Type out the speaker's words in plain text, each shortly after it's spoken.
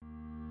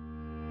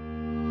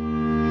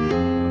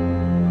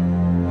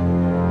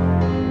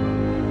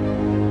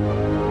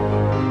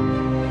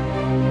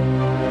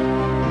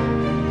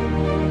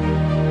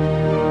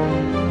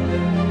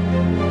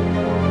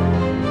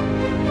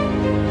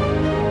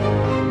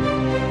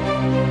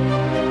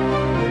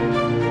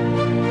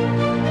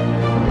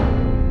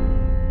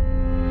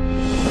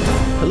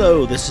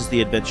Hello, this is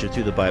the Adventure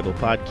Through the Bible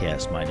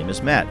podcast. My name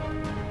is Matt.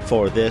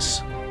 For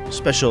this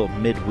special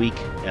midweek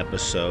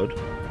episode,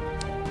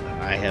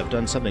 I have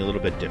done something a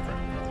little bit different.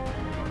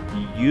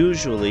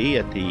 Usually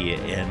at the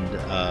end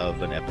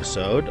of an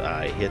episode,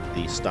 I hit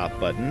the stop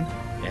button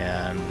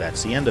and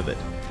that's the end of it.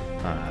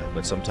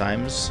 But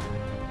sometimes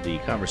the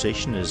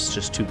conversation is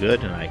just too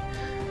good and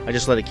I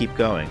just let it keep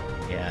going.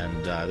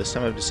 And this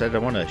time I've decided I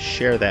want to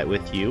share that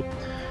with you.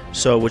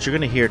 So what you're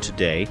going to hear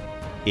today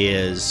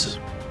is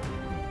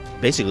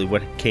basically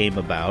what came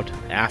about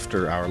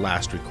after our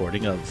last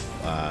recording of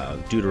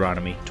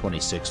Deuteronomy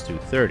 26 through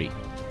 30.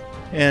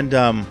 And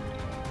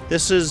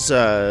this is,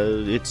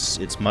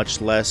 it's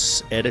much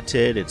less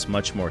edited, it's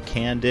much more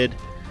candid,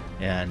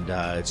 and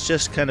it's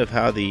just kind of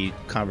how the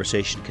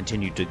conversation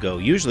continued to go.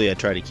 Usually I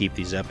try to keep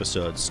these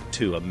episodes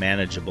to a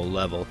manageable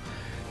level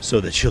so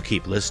that you'll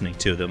keep listening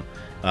to them.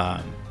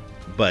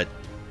 But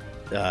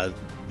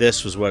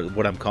this was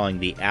what I'm calling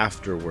the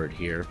afterword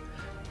here.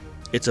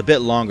 It's a bit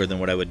longer than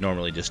what I would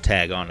normally just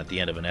tag on at the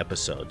end of an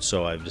episode,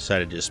 so I've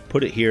decided to just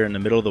put it here in the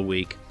middle of the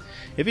week.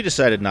 If you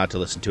decided not to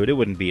listen to it, it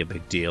wouldn't be a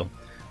big deal.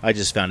 I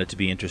just found it to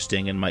be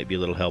interesting and might be a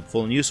little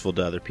helpful and useful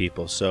to other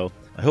people, so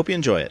I hope you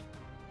enjoy it.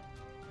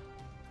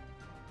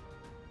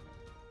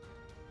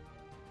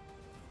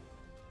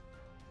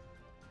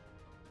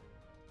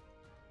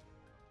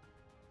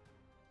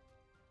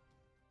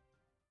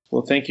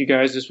 Well, thank you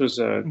guys. This was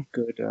a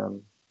good...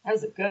 That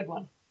was a good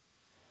one.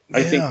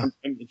 I think I'm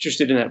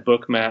interested in that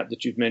book, Matt,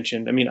 that you've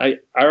mentioned. I mean, I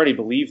already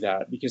believe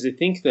that because I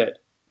think that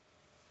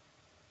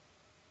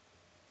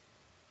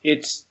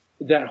it's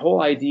that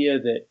whole idea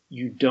that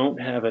you don't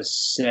have a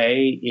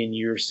say in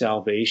your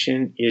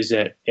salvation is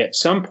that at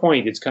some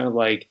point it's kind of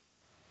like,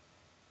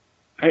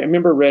 I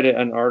remember read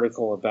an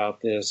article about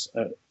this.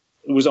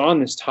 It was on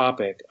this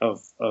topic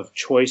of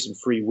choice and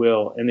free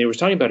will. And they were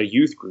talking about a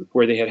youth group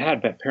where they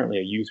had apparently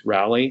a youth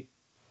rally.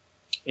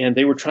 And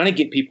they were trying to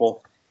get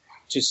people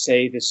to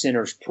say the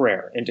sinner's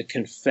prayer and to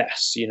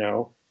confess, you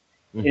know,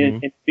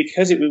 and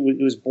because it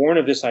was born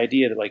of this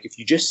idea that, like, if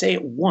you just say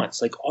it once,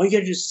 like all you got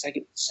to do is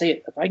say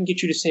it. If I can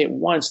get you to say it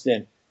once,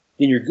 then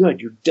you're good.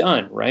 You're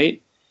done,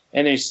 right?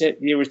 And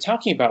they were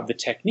talking about the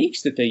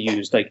techniques that they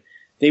used. Like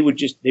they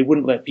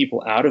wouldn't let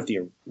people out of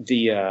the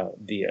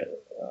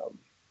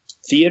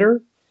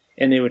theater,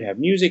 and they would have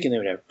music, and they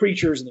would have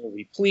preachers, and they would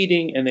be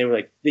pleading, and they were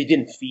like, they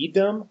didn't feed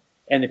them,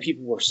 and the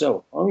people were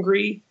so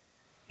hungry.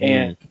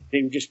 And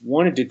they just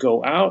wanted to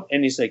go out.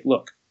 And he's like,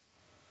 look,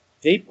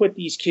 they put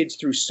these kids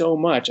through so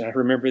much. And I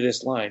remember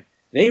this line.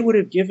 They would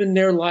have given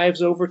their lives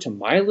over to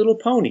My Little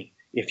Pony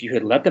if you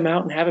had let them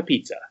out and have a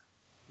pizza.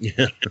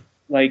 Yeah.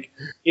 Like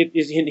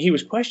he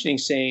was questioning,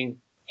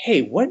 saying,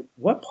 hey,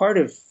 what part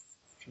of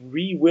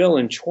free will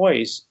and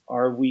choice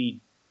are we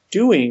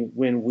doing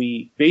when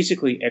we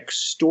basically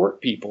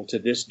extort people to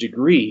this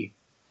degree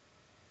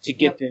to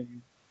get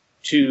them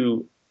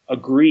to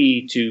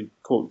agree to,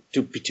 quote,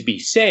 to be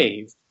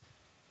saved?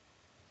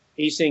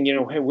 He's saying, you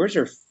know, hey, where's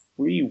our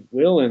free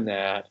will in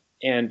that?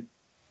 And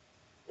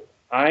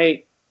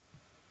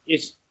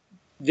it's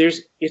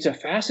a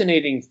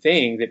fascinating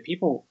thing that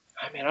people,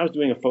 I was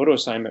doing a photo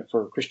assignment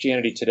for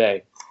Christianity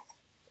Today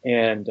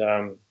and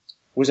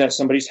was at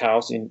somebody's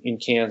house in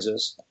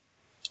Kansas.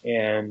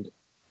 And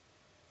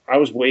I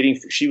was waiting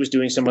she was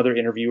doing some other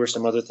interview or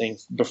some other thing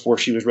before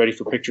she was ready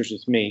for pictures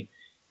with me.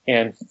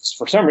 And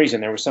for some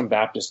reason, there was some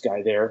Baptist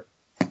guy there.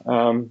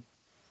 And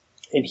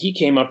he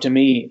came up to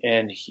me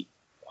and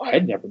I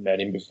had never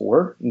met him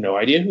before. No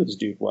idea who this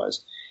dude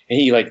was. And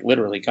he like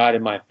literally got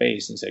in my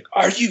face and said,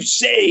 are you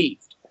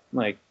saved? I'm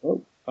like,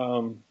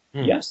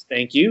 yes,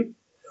 thank you.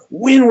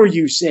 When were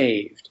you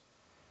saved?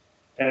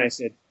 And I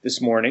said,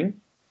 this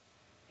morning.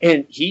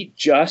 And he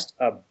just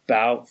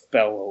about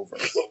fell over.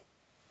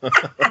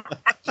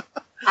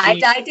 I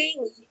die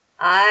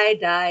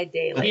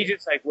daily. He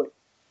just like,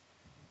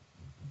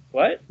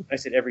 what? I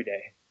said, every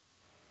day.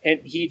 And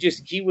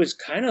he was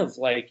kind of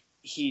like,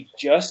 he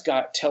just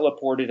got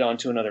teleported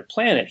onto another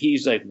planet.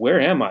 He's like,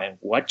 where am I? And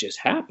what just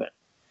happened?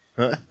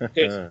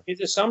 Because his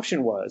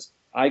assumption was,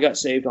 I got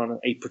saved on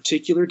a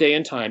particular day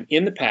and time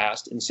in the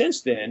past. And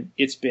since then,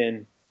 I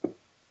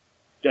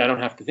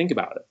don't have to think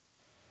about it.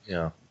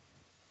 Yeah.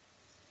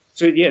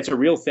 So, yeah, it's a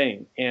real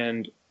thing.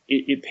 And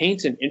it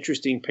paints an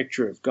interesting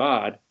picture of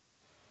God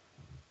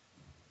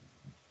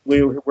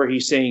where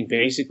he's saying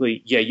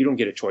basically, yeah, you don't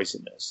get a choice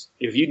in this.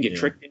 If you can get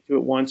tricked into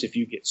it once, if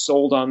you get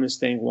sold on this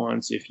thing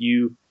once, if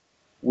you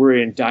were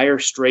in dire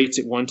straits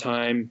at one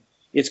time,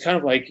 it's kind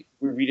of like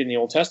we read in the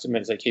Old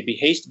Testament. It's like, hey,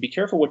 be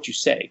careful what you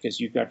say because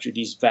you've got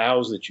these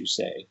vows that you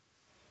say.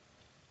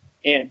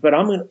 And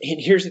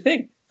here's the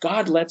thing.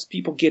 God lets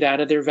people get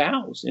out of their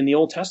vows. In the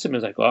Old Testament,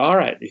 it's like, well, all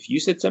right, if you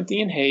said something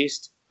in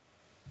haste,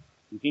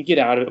 you can get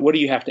out of it. What do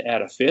you have to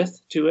add, a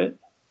fifth to it?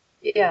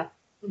 Yeah.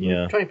 Mm-hmm.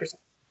 Yeah. 20%.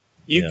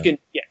 You can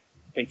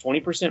pay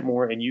 20%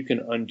 more and you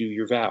can undo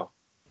your vow.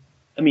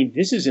 I mean,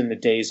 this is in the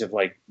days of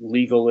like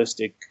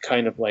legalistic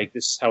kind of like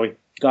this is how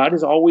God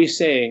is always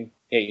saying,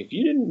 hey, if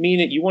you didn't mean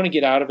it, you want to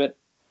get out of it,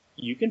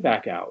 you can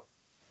back out.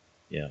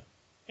 Yeah.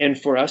 And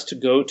for us to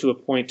go to a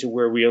point to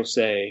where we'll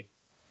say,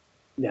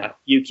 "No,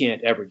 you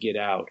can't ever get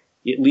out,"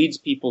 it leads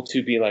people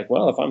to be like,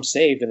 well, if I'm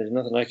saved and there's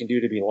nothing I can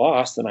do to be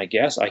lost, then I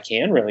guess I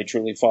can really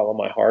truly follow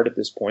my heart at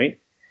this point.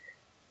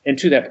 And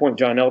to that point,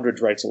 John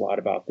Eldredge writes a lot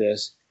about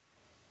this.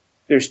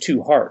 There's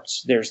two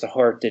hearts. There's the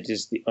heart that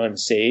is the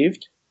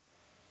unsaved,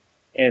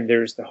 and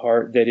there's the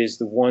heart that is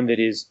the one that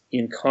is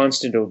in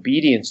constant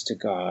obedience to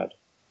God.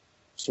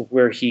 So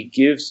where he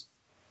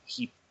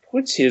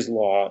puts his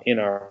law in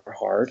our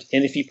heart,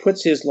 and if he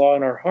puts his law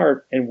in our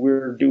heart and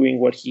we're doing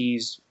what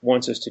he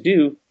wants us to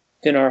do,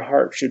 then our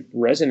heart should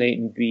resonate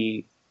and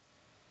be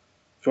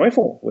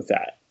joyful with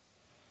that.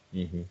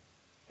 Mm-hmm.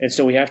 And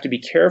so we have to be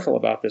careful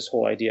about this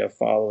whole idea of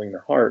following the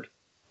heart.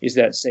 Is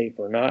that safe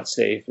or not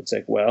safe? It's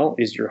like, well,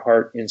 is your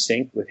heart in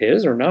sync with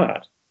his or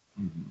not?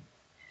 Mm-hmm.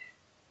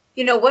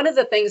 You know, one of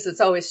the things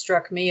that's always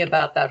struck me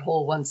about that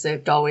whole once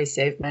saved, always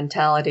saved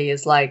mentality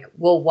is like,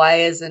 well, why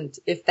isn't,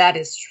 if that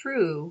is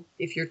true,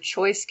 if your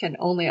choice can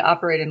only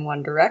operate in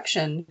one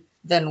direction,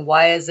 then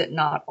why is it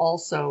not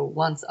also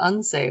once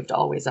unsaved,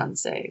 always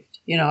unsaved?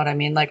 You know what I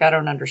mean? Like, I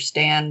don't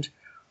understand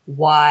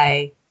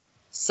why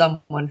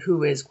someone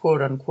who is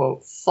quote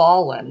unquote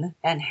fallen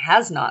and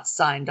has not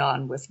signed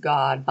on with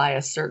God by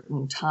a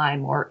certain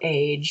time or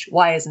age,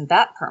 why isn't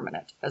that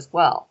permanent as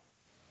well?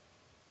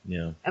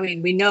 Yeah. I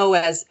mean, we know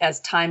as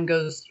time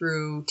goes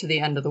through to the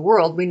end of the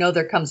world, we know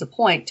there comes a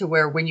point to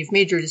where when you've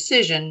made your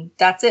decision,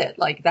 that's it.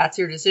 Like, that's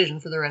your decision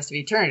for the rest of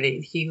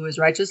eternity. He who is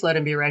righteous, let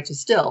him be righteous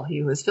still. He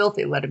who is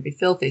filthy, let him be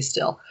filthy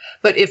still.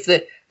 But in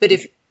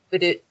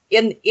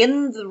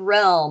the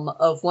realm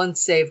of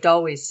once saved,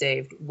 always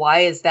saved, why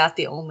is that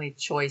the only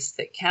choice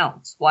that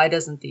counts? Why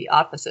doesn't the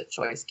opposite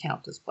choice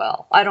count as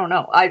well? I don't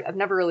know. I've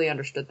never really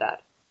understood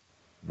that.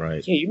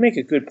 Right. Yeah, you make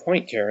a good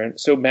point, Karen.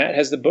 So Matt,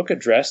 has the book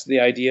addressed the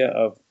idea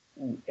of,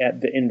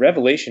 in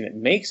Revelation, it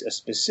makes a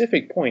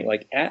specific point,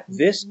 like at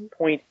this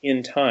point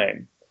in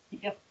time,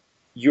 Yep.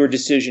 your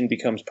decision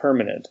becomes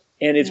permanent.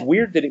 And it's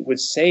weird that it would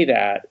say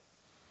that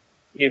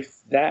if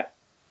that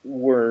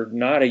were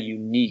not a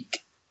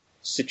unique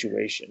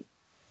situation.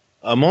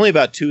 I'm only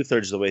about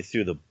 2/3 of the way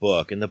through the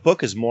book, and the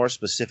book is more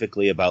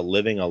specifically about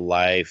living a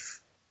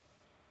life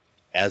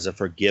as a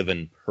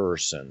forgiven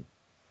person.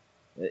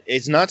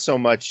 It's not so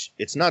much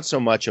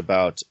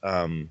about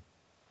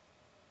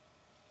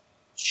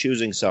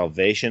choosing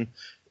salvation,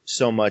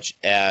 so much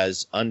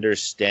as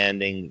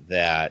understanding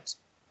that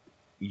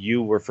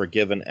you were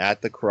forgiven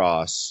at the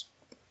cross,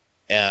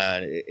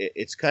 and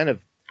it's trying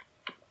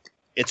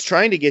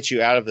to get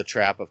you out of the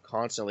trap of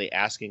constantly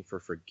asking for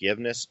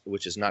forgiveness,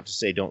 which is not to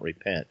say don't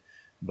repent,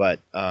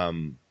 but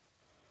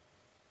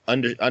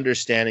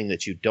understanding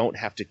that you don't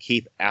have to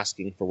keep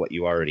asking for what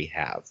you already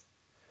have.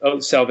 Oh,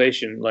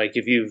 salvation! Like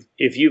if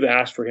you've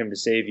asked for him to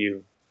save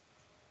you,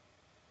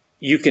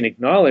 you can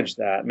acknowledge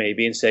that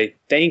maybe and say,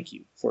 "Thank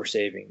you for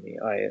saving me.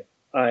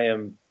 I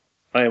am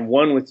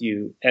one with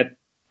you."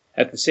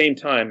 At the same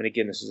time, and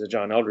again, this is a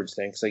John Eldredge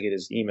thing because I get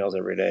his emails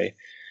every day.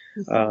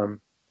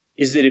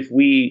 Is that if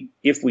we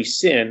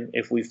sin,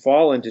 if we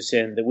fall into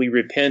sin, that we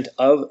repent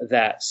of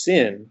that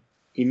sin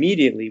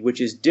immediately,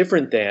 which is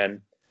different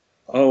than,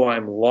 oh,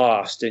 I'm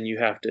lost and you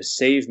have to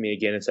save me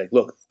again. It's like,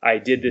 look, I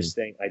did this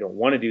thing. I don't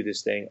want to do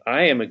this thing.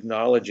 I am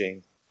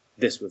acknowledging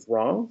this was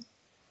wrong,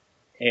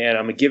 and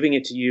I'm giving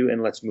it to you,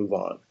 and let's move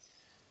on.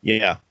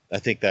 Yeah, I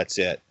think that's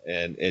it.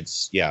 And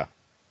it's, yeah.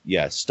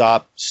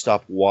 Stop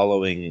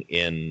wallowing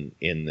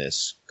in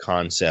this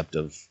concept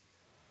of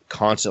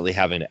constantly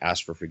having to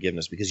ask for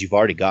forgiveness because you've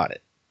already got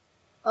it.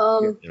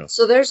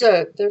 So there's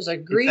a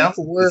Greek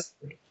word.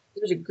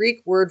 There's a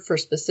Greek word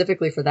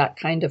specifically for that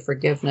kind of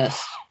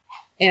forgiveness.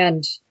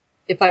 And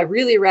if I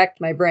really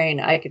racked my brain,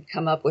 I could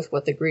come up with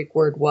what the Greek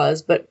word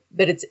was, but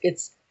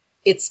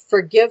it's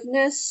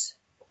forgiveness.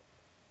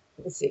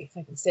 Let's see if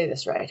I can say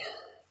this right.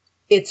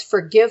 It's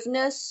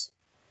forgiveness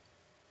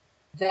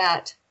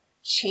that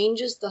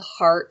changes the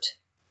heart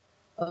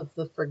of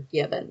the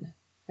forgiven,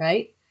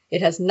 right?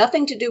 It has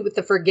nothing to do with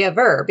the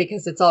forgiver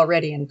because it's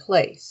already in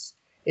place.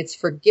 It's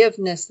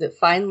forgiveness that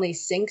finally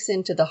sinks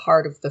into the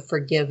heart of the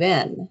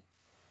forgiven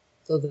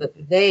so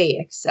that they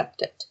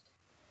accept it.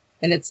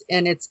 And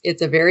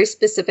it's a very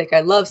specific,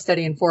 I love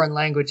studying foreign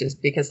languages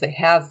because they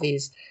have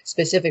these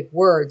specific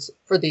words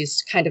for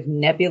these kind of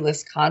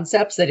nebulous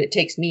concepts that it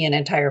takes me an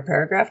entire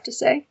paragraph to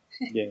say.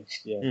 Yeah.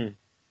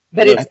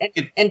 But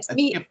to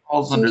me, it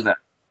falls under that.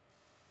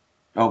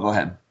 Oh, go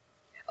ahead.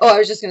 Oh, I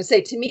was just going to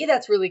say, to me,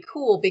 that's really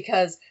cool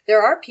because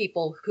there are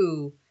people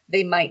who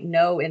they might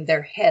know in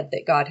their head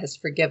that God has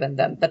forgiven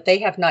them, but they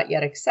have not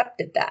yet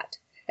accepted that,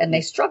 and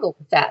they struggle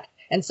with that.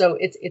 And so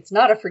it's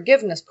not a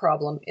forgiveness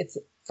problem. It's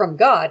from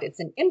God. It's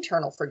an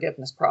internal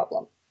forgiveness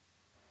problem.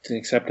 It's an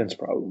acceptance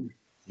problem.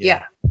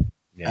 Yeah.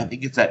 I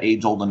think it's that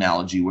age-old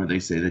analogy where they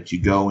say that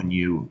you go and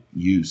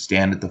you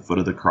stand at the foot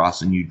of the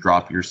cross and you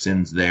drop your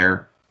sins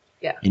there.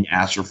 Yeah. And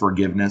ask for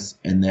forgiveness,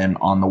 and then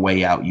on the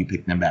way out, you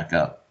pick them back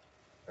up.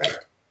 Right.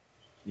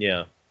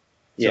 Yeah.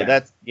 So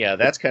that's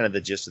kind of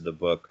the gist of the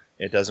book.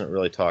 It doesn't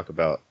really talk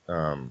about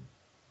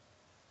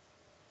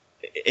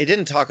it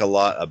didn't talk a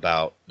lot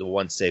about the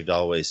once saved,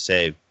 always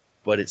saved,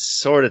 but it's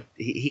sort of,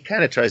 he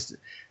kind of tries to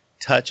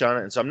touch on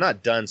it. And so I'm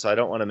not done, so I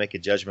don't want to make a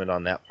judgment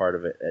on that part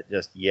of it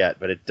just yet,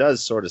 but it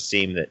does sort of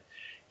seem that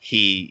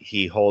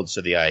he holds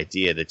to the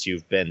idea that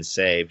you've been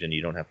saved and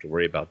you don't have to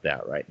worry about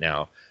that right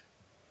now.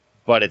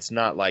 But it's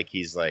not like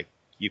he's like,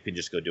 you can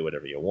just go do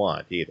whatever you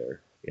want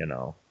either, you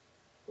know.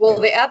 Well,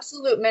 the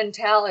absolute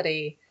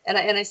mentality, and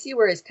I see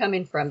where he's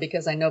coming from,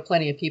 because I know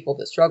plenty of people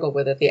that struggle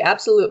with it. The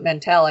absolute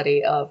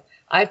mentality of,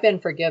 I've been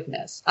forgiven.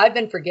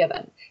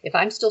 If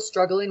I'm still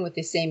struggling with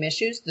the same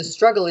issues, the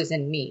struggle is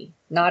in me,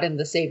 not in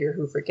the Savior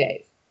who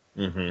forgave.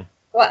 Mm-hmm.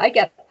 Well, I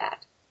get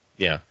that.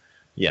 Yeah.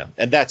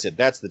 And that's it.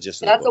 That's the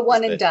gist of That's a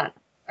one and done,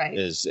 right?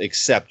 Is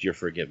accept your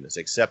forgiveness.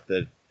 Accept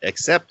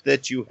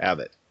that you have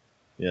it,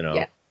 you know.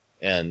 Yeah.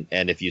 And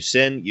if you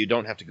sin, you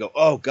don't have to go,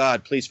 oh,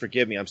 God, please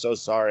forgive me. I'm so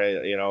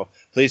sorry. You know,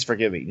 please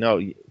forgive me.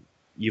 No,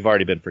 you've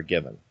already been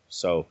forgiven.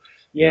 So,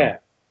 yeah, you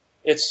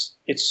know.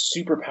 It's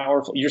super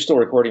powerful. You're still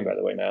recording, by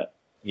the way, Matt.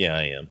 Yeah,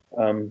 I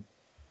am.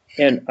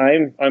 And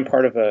I'm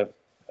part of a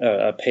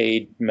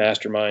paid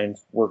mastermind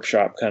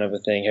workshop kind of a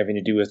thing, having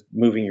to do with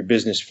moving your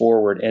business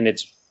forward. And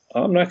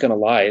I'm not going to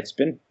lie, it's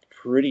been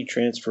pretty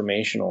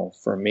transformational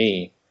for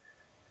me.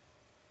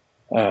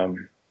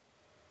 And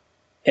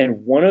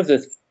one of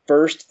the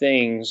first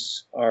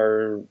things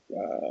our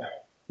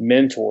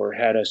mentor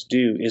had us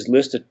do is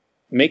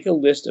make a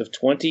list of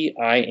 20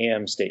 I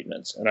am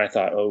statements. And I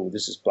thought, oh,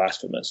 this is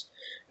blasphemous.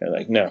 And they're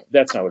like, no,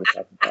 that's not what it's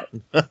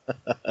talking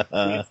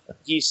about.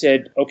 He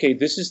said, okay,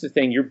 this is the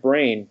thing, your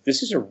brain,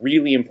 this is a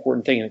really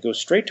important thing. And it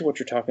goes straight to what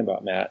you're talking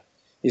about, Matt,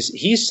 is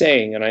he's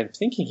saying, and I'm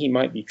thinking he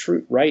might be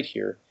right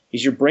here,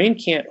 is your brain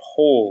can't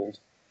hold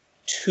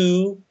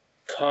two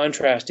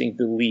contrasting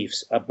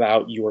beliefs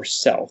about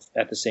yourself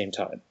at the same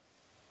time.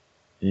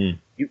 Mm.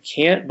 You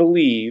can't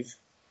believe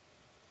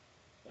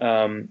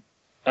I'm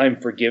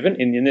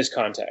forgiven, in this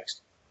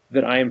context,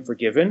 that I am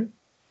forgiven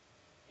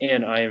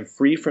and I am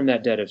free from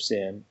that debt of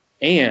sin,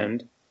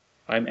 and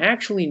I'm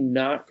actually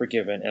not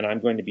forgiven and I'm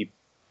going to be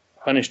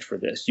punished for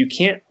this. You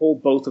can't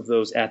hold both of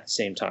those at the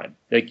same time.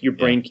 Like, your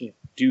brain can't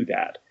do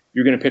that.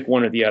 You're going to pick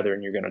one or the other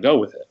and you're going to go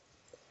with it.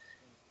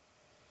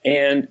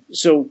 And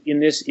so in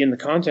the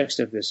context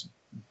of this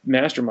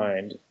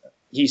mastermind,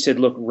 he said,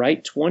 look,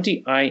 write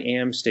 20 I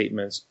am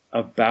statements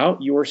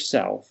about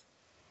yourself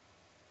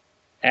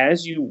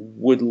as you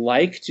would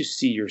like to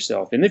see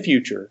yourself in the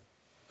future,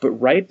 but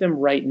write them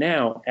right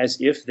now as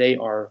if they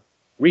are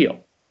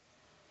real.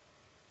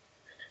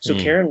 So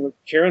Karen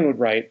would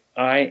write,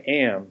 I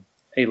am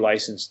a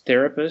licensed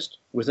therapist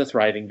with a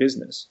thriving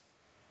business.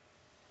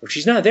 Well,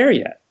 she's not there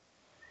yet.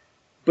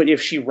 But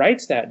if she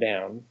writes that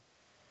down,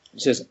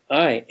 it says,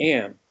 I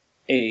am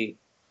a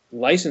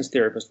licensed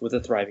therapist with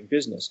a thriving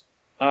business.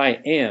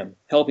 I am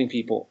helping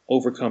people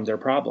overcome their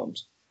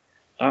problems.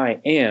 I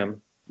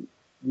am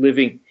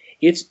living.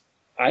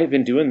 I've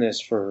been doing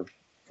this for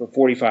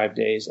 45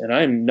 days, and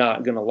I'm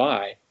not going to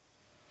lie.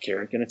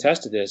 Karen can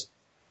attest to this.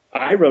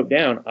 I wrote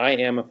down, I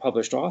am a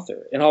published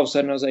author. And all of a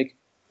sudden I was like,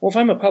 well, if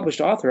I'm a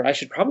published author, I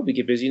should probably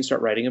get busy and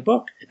start writing a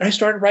book. And I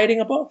started writing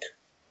a book.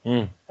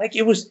 Like,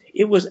 it was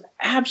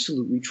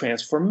absolutely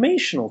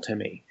transformational to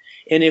me.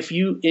 And if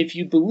you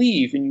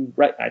believe and you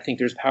write, I think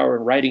there's power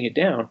in writing it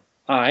down.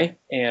 I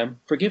am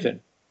forgiven.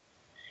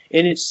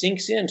 And it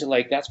sinks into,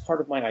 like, that's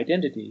part of my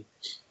identity.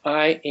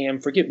 I am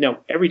forgiven. Now,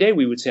 every day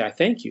we would say, I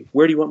thank you.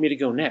 Where do you want me to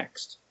go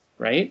next?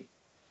 Right?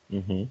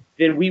 Mm-hmm.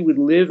 Then we would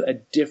live a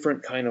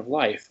different kind of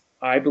life.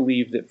 I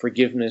believe that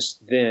forgiveness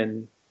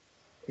then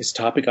is a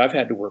topic I've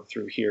had to work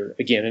through here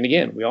again and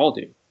again. We all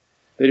do.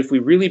 That if we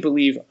really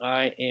believe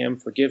I am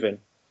forgiven,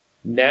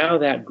 now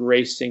that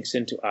grace sinks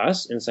into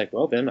us, and it's like,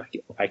 well, then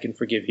I can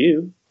forgive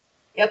you.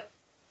 Yep.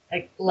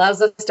 It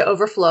allows us to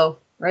overflow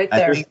right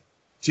there. I think,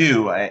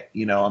 too, I'm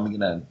going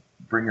to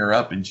bring her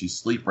up, and she's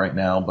asleep right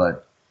now,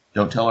 but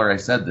don't tell her I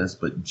said this,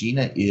 but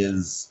Gina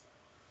is,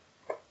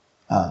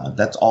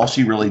 that's all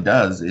she really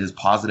does is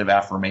positive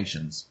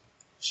affirmations.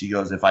 She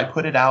goes, if I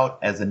put it out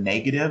as a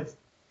negative,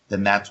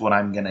 then that's what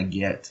I'm going to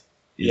get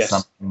is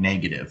something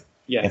negative.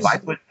 Yes. If I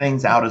put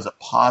things out as a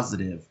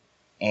positive,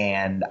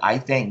 and I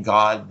thank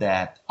God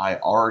that I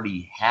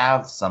already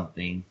have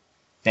something,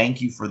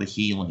 thank you for the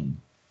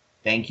healing.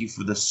 Thank you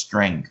for the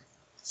strength.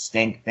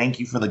 Thank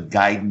you for the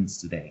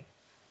guidance today.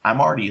 I'm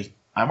already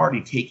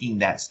taking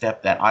that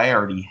step that I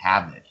already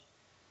have it.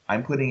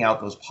 I'm putting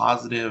out those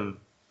positive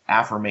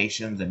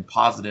affirmations and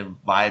positive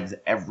vibes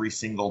every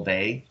single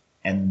day,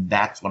 and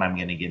that's what I'm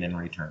going to get in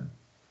return.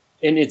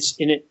 And it's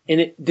not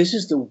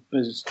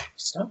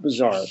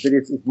bizarre, but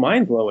it's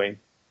mind-blowing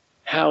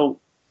how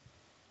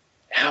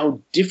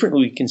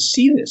differently we can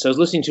see this. I was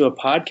listening to a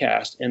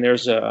podcast, and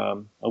there's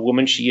a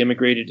woman, she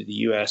immigrated to the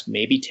U.S.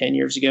 maybe 10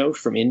 years ago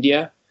from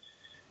India,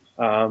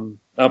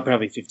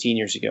 probably 15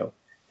 years ago.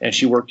 And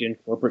she worked in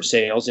corporate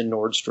sales in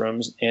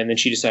Nordstrom's, and then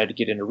she decided to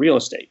get into real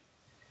estate.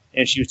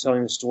 And she was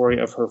telling the story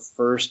of her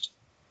first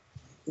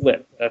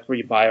flip. That's where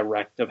you buy a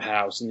wrecked up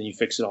house, and then you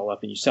fix it all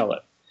up and you sell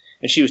it.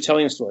 And she was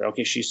telling the story.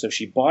 Okay,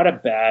 she bought a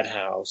bad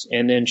house,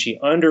 and then she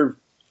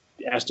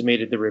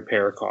estimated the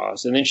repair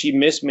costs, and then she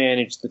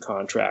mismanaged the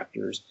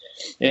contractors,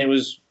 and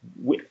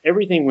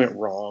everything went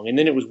wrong, and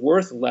then it was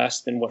worth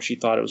less than what she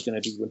thought it was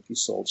going to be when she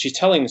sold. She's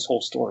telling this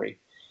whole story,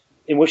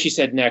 and what she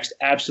said next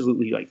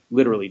absolutely, like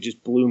literally,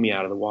 just blew me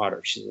out of the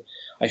water. She said,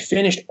 "I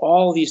finished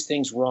all these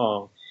things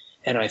wrong,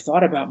 and I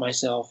thought about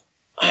myself.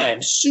 I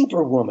am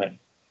Superwoman.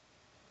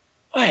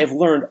 I have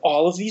learned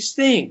all of these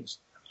things.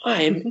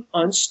 I am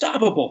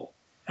unstoppable."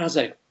 I was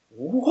like,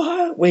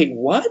 "What? Wait,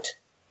 what?"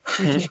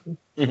 I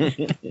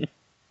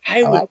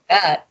like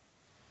that.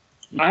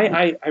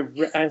 I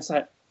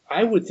thought,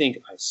 I would think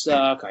I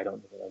suck. I don't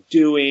know what I'm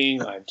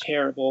doing. I'm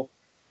terrible.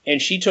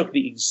 And she took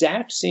the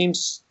exact same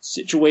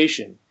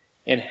situation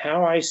and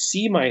how I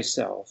see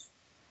myself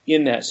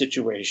in that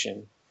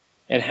situation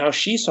and how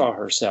she saw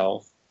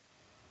herself,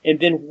 and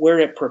then where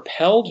it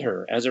propelled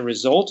her as a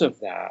result of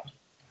that.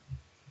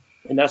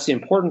 And that's the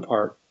important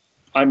part.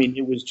 I mean,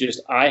 it was just,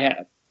 I had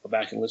to go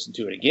back and listen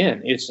to it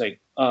again. It's like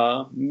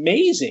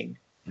amazing.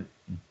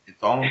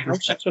 It's all how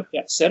she took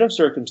that set of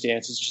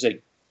circumstances. She's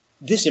like,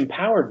 this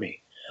empowered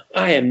me.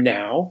 I am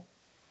now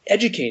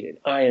educated.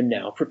 I am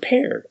now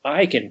prepared.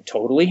 I can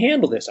totally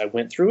handle this. I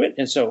went through it.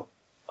 And so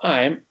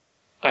I'm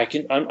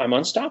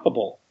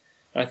unstoppable.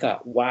 And I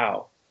thought,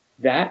 wow,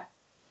 that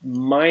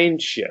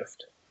mind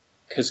shift,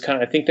 because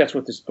I think that's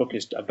what this book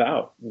is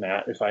about,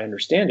 Matt, if I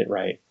understand it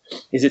right,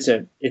 is it's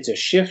a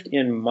shift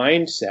in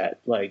mindset.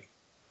 Like,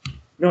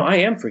 no, I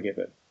am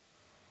forgiven.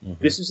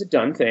 Mm-hmm. This is a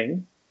done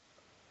thing.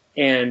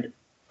 And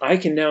I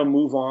can now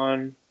move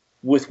on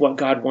with what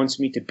God wants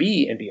me to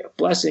be and be a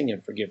blessing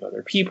and forgive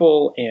other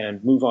people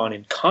and move on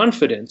in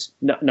confidence,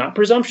 not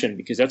presumption,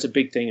 because that's a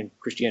big thing in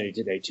Christianity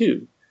today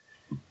too,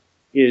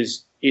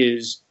 is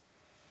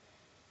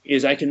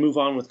I can move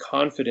on with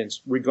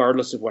confidence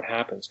regardless of what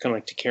happens. Kind of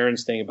like to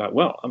Karen's thing about,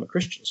 well, I'm a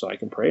Christian, so I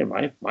can pray and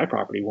my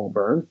property won't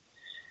burn.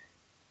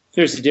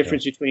 There's a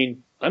difference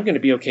between I'm going to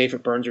be okay if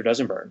it burns or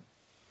doesn't burn.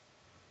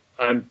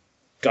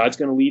 God's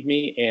going to lead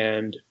me,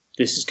 and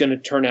this is going to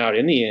turn out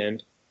in the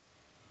end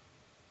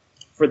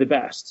for the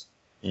best.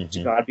 Mm-hmm.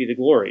 To God be the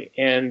glory.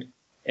 And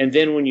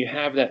then when you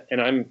have that,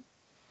 and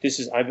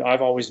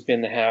I've always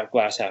been the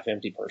glass half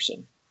empty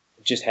person.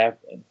 Just have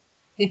been.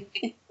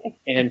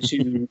 and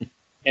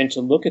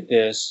to look at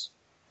this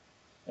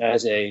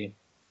as a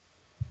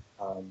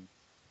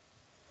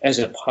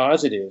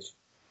positive,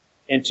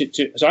 and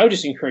so I would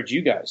just encourage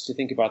you guys to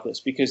think about this,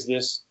 because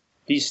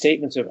these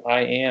statements of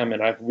I am,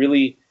 and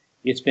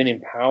it's been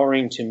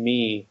empowering to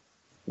me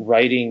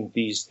writing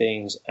these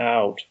things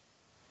out.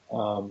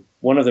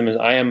 One of them is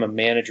I am a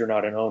manager,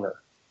 not an owner.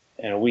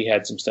 And we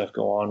had some stuff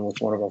go on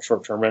with one of our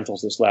short-term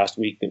rentals this last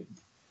week that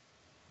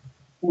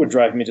would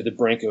drive me to the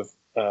brink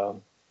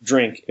of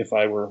drink if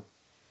I were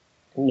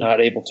not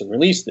able to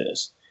release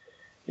this.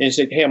 And he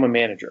said, hey, I'm a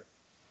manager.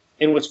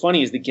 And what's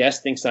funny is the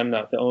guest thinks I'm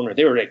not the owner.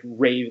 They were like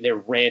they're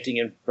ranting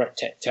and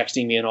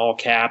texting me in all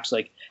caps,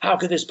 like, how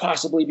could this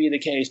possibly be the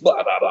case?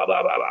 Blah, blah, blah,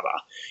 blah, blah, blah, blah.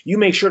 You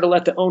make sure to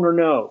let the owner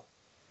know.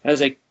 I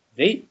was like,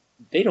 they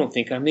don't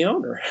think I'm the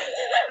owner.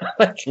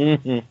 Like,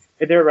 mm-hmm.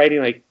 And they're writing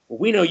like, well,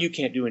 we know you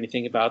can't do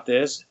anything about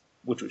this,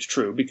 which was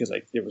true, because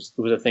like it was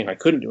a thing I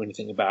couldn't do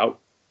anything about.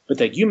 But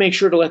like, you make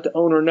sure to let the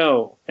owner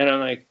know. And I'm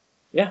like,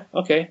 yeah,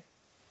 okay,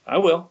 I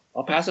will.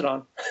 I'll pass it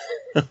on.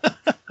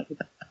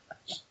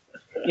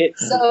 It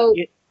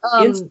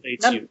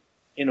insulates you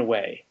in a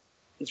way.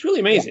 It's really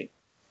amazing.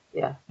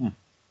 Yeah.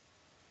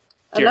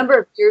 A number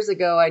of years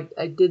ago,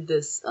 I did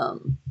this.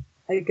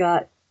 I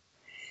got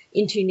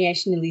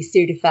internationally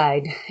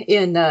certified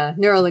in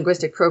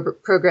neuro-linguistic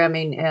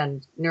programming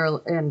and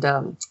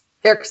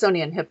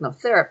Ericksonian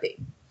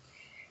hypnotherapy.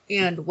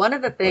 And one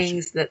of the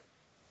things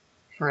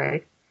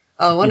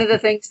one of the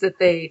things that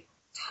they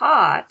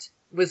taught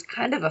was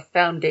kind of a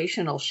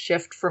foundational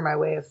shift for my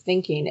way of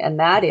thinking, and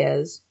that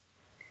is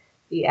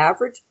the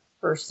average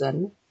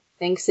person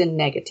thinks in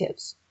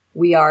negatives.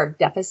 We are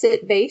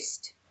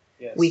deficit-based.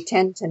 Yes. We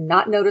tend to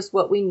not notice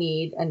what we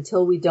need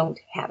until we don't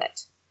have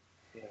it.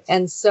 Yes.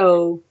 And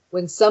so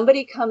when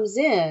somebody comes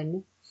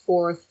in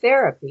for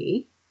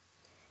therapy,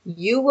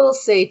 you will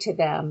say to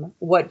them,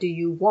 what do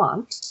you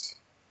want?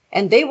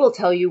 And they will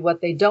tell you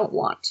what they don't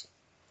want.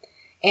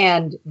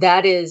 And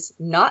that is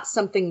not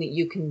something that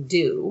you can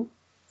do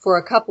for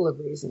a couple of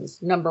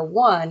reasons. Number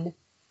one,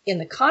 in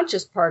the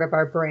conscious part of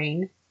our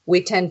brain,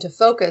 we tend to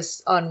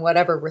focus on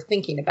whatever we're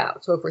thinking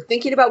about. So if we're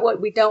thinking about what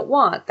we don't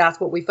want, that's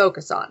what we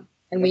focus on.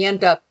 And we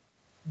end up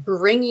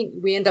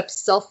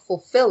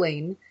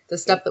self-fulfilling the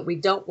stuff that we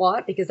don't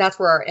want, because that's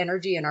where our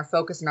energy and our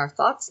focus and our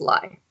thoughts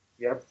lie.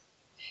 Yep.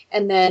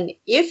 And then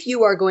if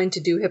you are going to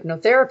do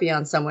hypnotherapy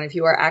on someone, if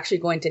you are actually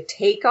going to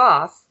take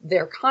off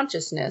their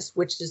consciousness,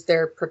 which is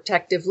their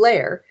protective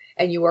layer,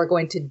 and you are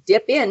going to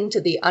dip into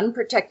the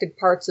unprotected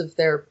parts of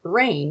their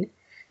brain,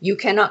 you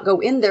cannot go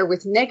in there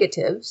with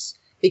negatives,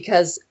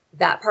 because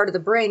that part of the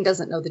brain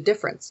doesn't know the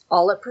difference.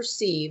 All it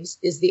perceives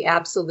is the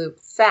absolute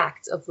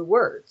facts of the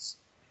words.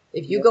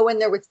 If you go in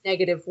there with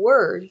negative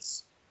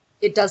words,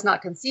 it does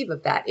not conceive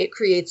of that. It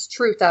creates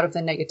truth out of the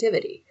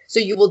negativity. So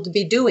you will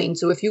be doing,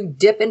 so if you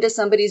dip into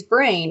somebody's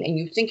brain and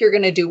you think you're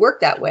going to do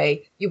work that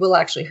way, you will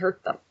actually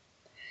hurt them.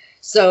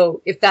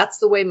 So if that's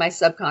the way my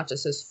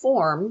subconscious is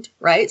formed,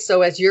 right?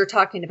 So as you're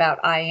talking about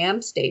I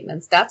am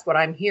statements, that's what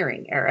I'm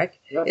hearing, Eric,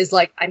 is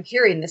like I'm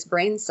hearing this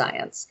brain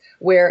science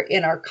where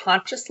in our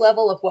conscious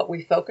level of what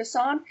we focus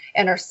on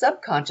and our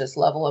subconscious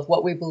level of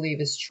what we believe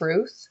is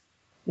truth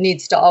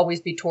needs to always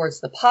be towards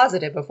the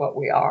positive of what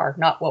we are,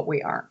 not what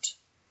we aren't.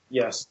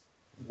 Yes,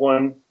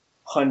 100%.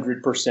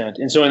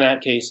 And so in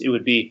that case, it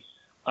would be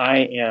I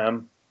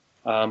am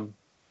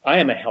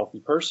a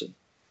healthy person.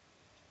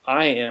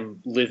 I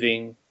am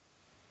living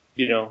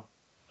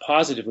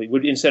positively.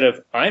 Instead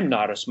of I'm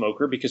not a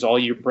smoker, because all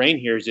your brain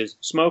hears is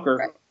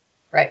smoker.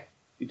 Right.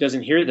 It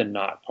doesn't hear the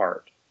not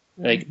part.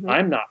 Like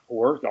I'm not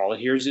poor. All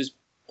it hears is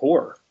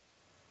poor.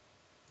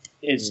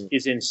 Is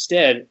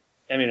instead,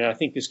 I mean, I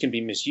think this can be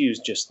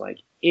misused just like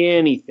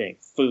anything,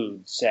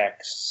 food,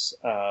 sex,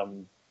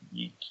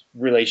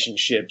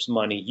 relationships,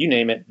 money, you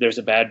name it. There's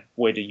a bad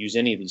way to use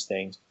any of these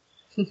things.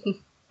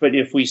 But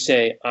if we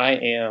say I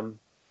am,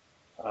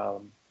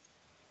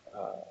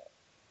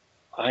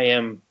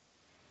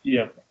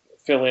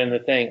 fill in the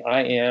thing.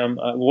 I am,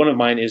 one of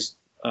mine is,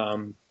 I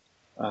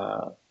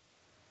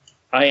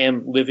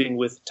am living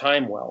with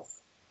time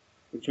wealth,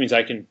 which means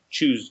I can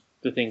choose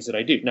the things that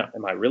I do. Now,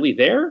 am I really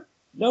there?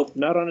 Nope,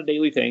 not on a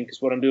daily thing,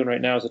 because what I'm doing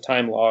right now is a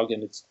time log,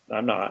 and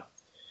I'm not.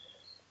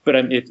 But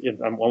I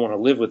want to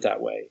live with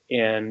that way.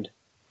 And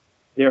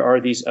there are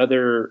these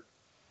other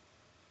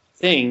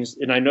things,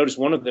 and I noticed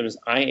one of them is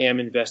I am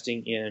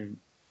investing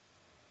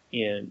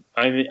I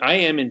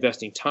am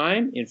investing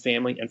time in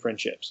family and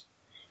friendships.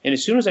 And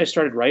as soon as I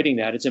started writing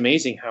that, it's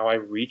amazing how I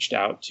reached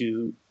out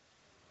to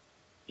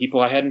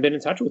people I hadn't been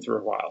in touch with for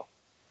a while.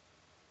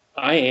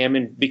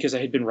 Because I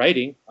had been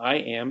writing, I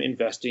am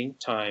investing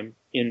time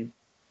in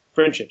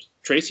friendships.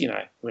 Tracy and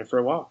I went for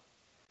a walk.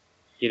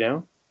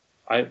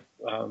 I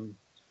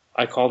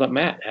called up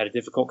Matt, had a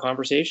difficult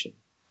conversation.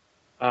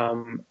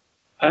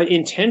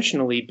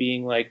 Intentionally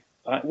being like,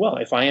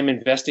 if I am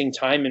investing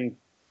time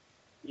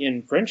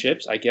in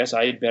friendships, I guess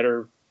I had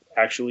better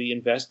actually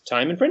invest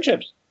time in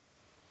friendships.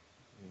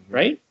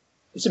 Right?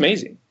 It's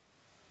amazing.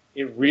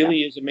 It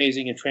really is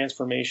amazing and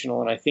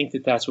transformational. And I think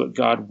that that's what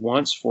God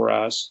wants for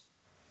us.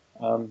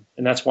 And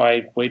that's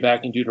why way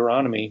back in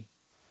Deuteronomy,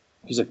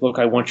 he's like, look,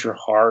 I want your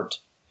heart.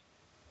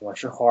 I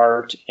want your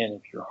heart.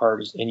 And if your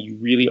heart is, and you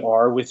really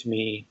are with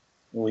me,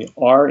 and we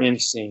are in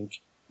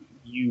sync,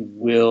 you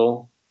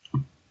will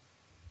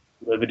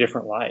live a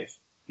different life.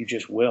 You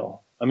just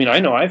will. I mean, I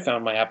know I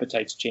found my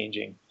appetites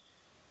changing.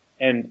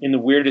 And in the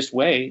weirdest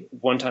way,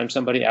 one time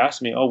somebody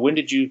asked me, when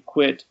did you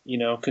quit,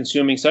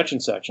 consuming such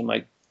and such? I'm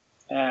like,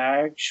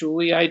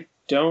 actually, I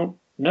don't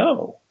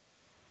know.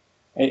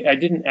 I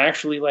didn't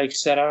actually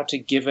set out to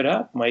give it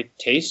up. My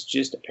taste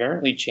just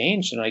apparently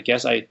changed. And I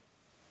guess I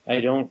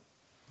don't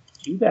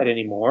do that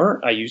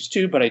anymore. I used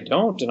to, but I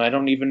don't. And I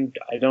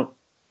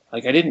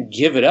didn't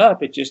give it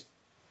up. It just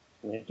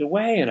went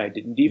away and I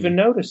didn't even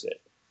notice it.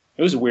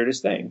 It was the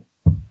weirdest thing.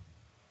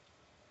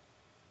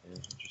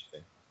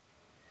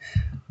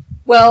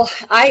 Well,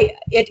 I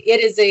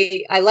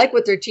like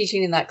what they're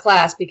teaching in that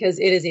class because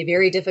it is a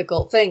very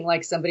difficult thing.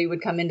 Like somebody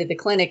would come into the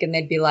clinic and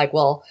they'd be like,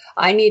 well,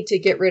 I need to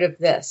get rid of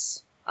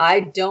this.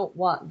 I don't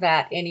want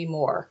that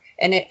anymore.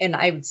 And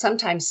I would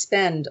sometimes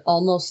spend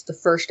almost the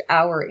first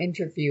hour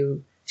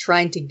interview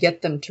trying to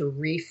get them to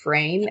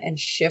reframe and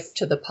shift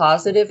to the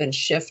positive and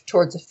shift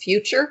towards a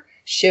future,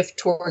 shift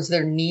towards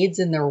their needs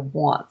and their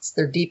wants,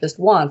 their deepest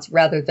wants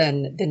rather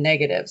than the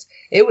negatives.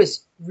 It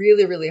was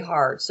really, really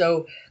hard.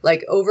 So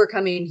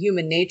overcoming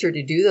human nature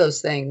to do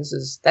those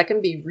things that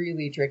can be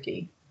really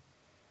tricky.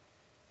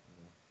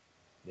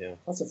 Yeah.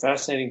 That's a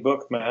fascinating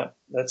book, Matt.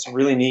 That's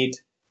really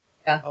neat.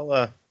 Yeah.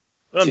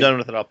 When I'm done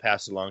with it, I'll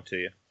pass it along to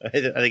you. I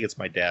think it's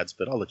my dad's,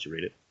 but I'll let you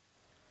read it.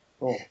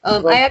 Cool.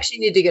 I actually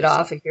need to get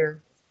off of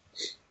here.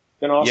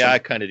 Been awesome. Yeah, I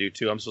kind of do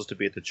too. I'm supposed to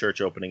be at the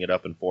church opening it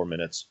up in 4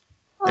 minutes.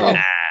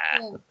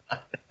 Oh.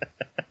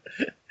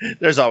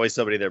 There's always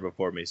somebody there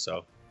before me,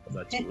 so I'm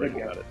not too worried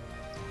about it.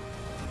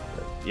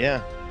 But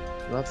yeah.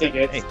 Well,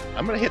 hey,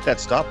 I'm going to hit that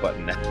stop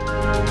button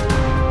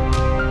now.